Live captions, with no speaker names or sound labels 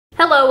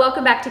Hello,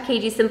 welcome back to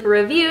KG Simple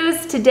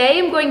Reviews. Today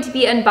I'm going to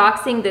be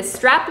unboxing this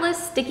strapless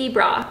sticky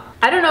bra.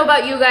 I don't know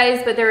about you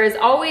guys, but there is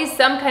always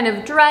some kind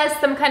of dress,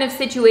 some kind of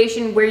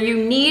situation where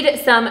you need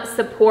some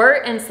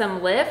support and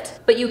some lift,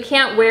 but you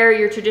can't wear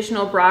your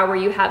traditional bra where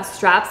you have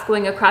straps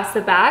going across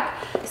the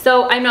back.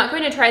 So I'm not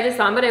going to try this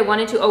on, but I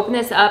wanted to open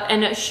this up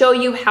and show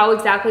you how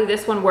exactly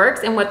this one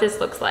works and what this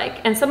looks like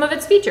and some of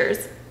its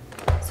features.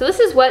 So this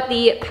is what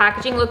the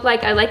packaging looked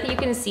like. I like that you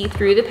can see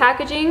through the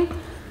packaging.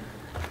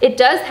 It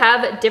does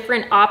have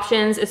different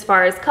options as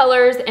far as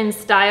colors and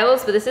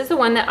styles, but this is the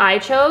one that I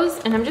chose,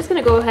 and I'm just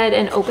gonna go ahead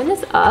and open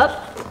this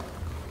up.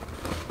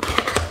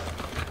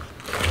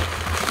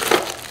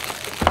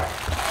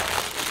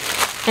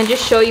 And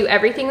just show you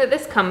everything that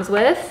this comes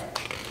with.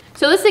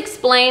 So this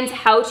explains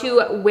how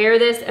to wear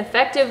this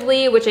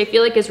effectively, which I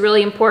feel like is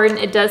really important.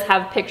 It does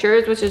have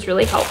pictures, which is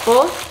really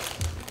helpful.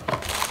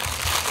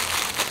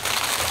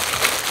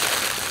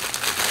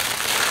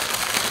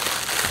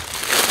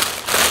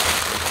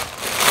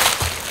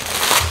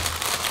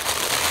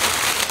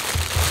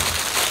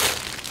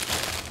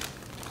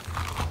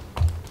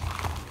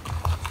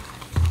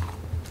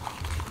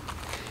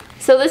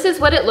 So this is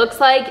what it looks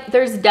like.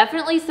 There's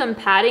definitely some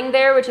padding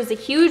there, which is a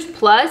huge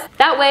plus.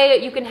 That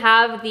way you can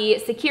have the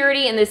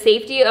security and the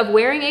safety of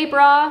wearing a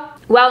bra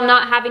while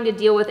not having to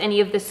deal with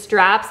any of the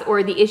straps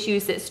or the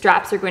issues that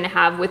straps are going to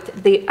have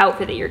with the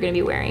outfit that you're going to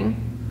be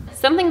wearing.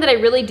 Something that I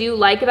really do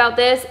like about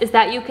this is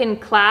that you can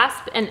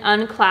clasp and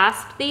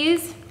unclasp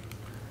these.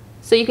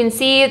 So you can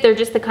see they're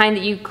just the kind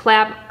that you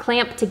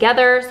clamp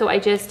together. So I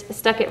just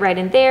stuck it right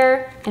in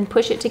there and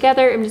push it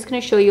together. I'm just going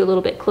to show you a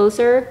little bit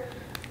closer.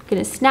 I'm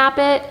going to snap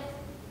it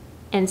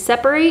and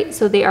separate,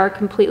 so they are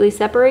completely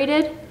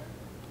separated.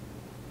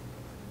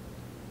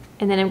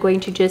 And then I'm going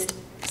to just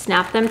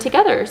snap them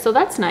together, so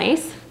that's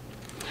nice.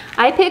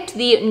 I picked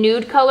the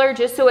nude color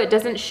just so it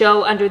doesn't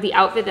show under the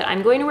outfit that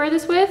I'm going to wear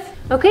this with.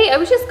 Okay, I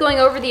was just going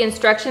over the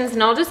instructions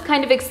and I'll just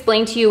kind of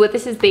explain to you what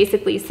this is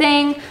basically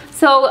saying.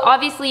 So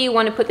obviously you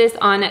want to put this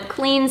on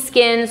clean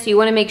skin, so you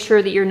want to make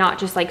sure that you're not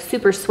just like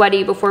super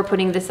sweaty before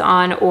putting this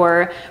on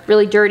or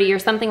really dirty or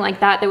something like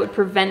that that would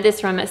prevent this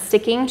from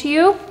sticking to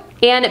you.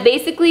 And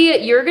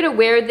basically you're gonna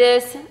wear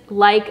this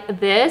like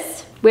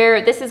this,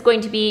 where this is going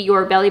to be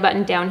your belly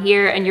button down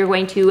here and you're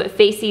going to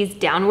face these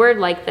downward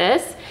like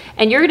this,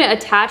 and you're gonna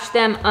attach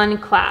them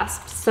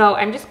unclasped. So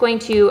I'm just going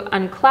to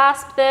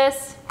unclasp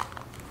this,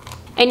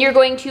 and you're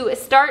going to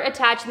start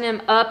attaching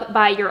them up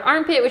by your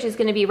armpit, which is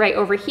gonna be right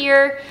over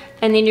here,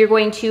 and then you're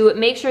going to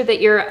make sure that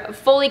you're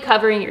fully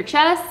covering your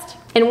chest.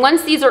 And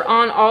once these are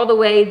on all the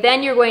way,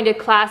 then you're going to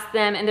clasp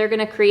them and they're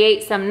gonna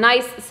create some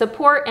nice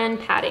support and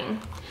padding.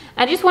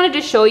 I just wanted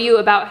to show you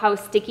about how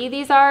sticky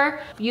these are.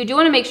 You do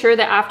want to make sure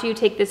that after you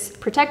take this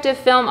protective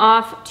film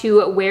off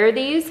to wear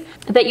these,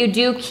 that you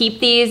do keep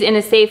these in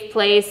a safe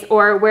place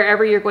or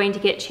wherever you're going to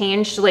get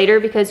changed later,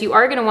 because you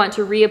are going to want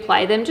to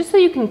reapply them just so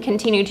you can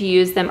continue to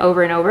use them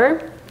over and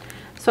over.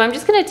 So I'm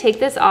just going to take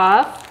this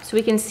off so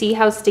we can see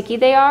how sticky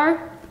they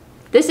are.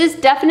 This is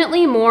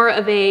definitely more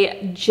of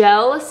a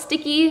gel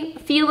sticky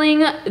feeling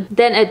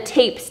than a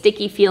tape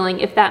sticky feeling,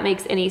 if that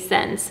makes any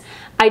sense.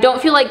 I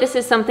don't feel like this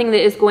is something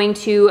that is going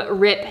to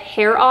rip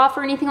hair off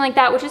or anything like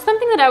that, which is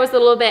something that I was a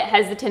little bit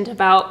hesitant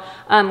about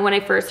when I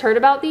first heard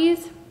about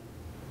these.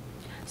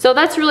 So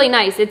that's really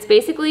nice. It's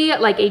basically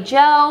like a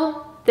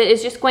gel that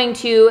is just going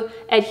to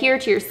adhere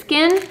to your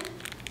skin.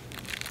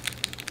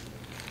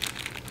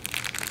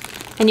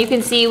 And you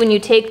can see when you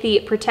take the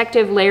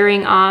protective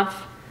layering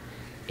off,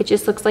 it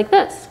just looks like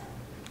this.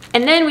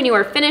 And then when you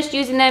are finished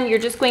using them, you're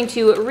just going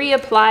to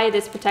reapply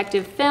this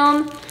protective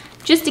film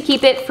just to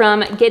keep it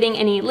from getting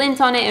any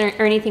lint on it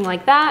or anything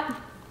like that.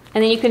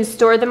 And then you can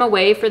store them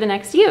away for the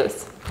next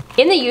use.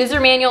 In the user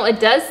manual,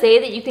 it does say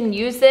that you can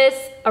use this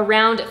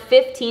around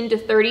 15 to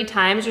 30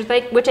 times,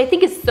 which I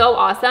think is so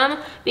awesome,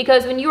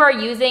 because when you are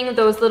using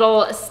those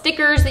little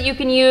stickers that you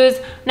can use,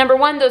 number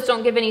one, those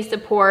don't give any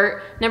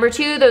support. Number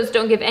two, those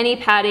don't give any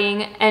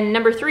padding. And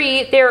number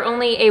three, they're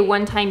only a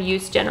one-time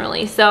use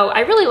generally. So I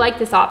really like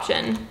this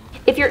option.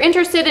 If you're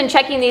interested in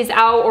checking these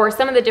out or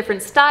some of the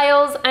different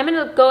styles, I'm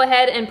gonna go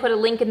ahead and put a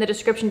link in the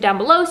description down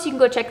below so you can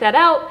go check that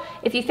out.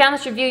 If you found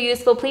this review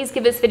useful, please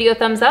give this video a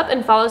thumbs up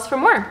and follow us for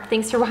more.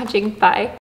 Thanks for watching, bye.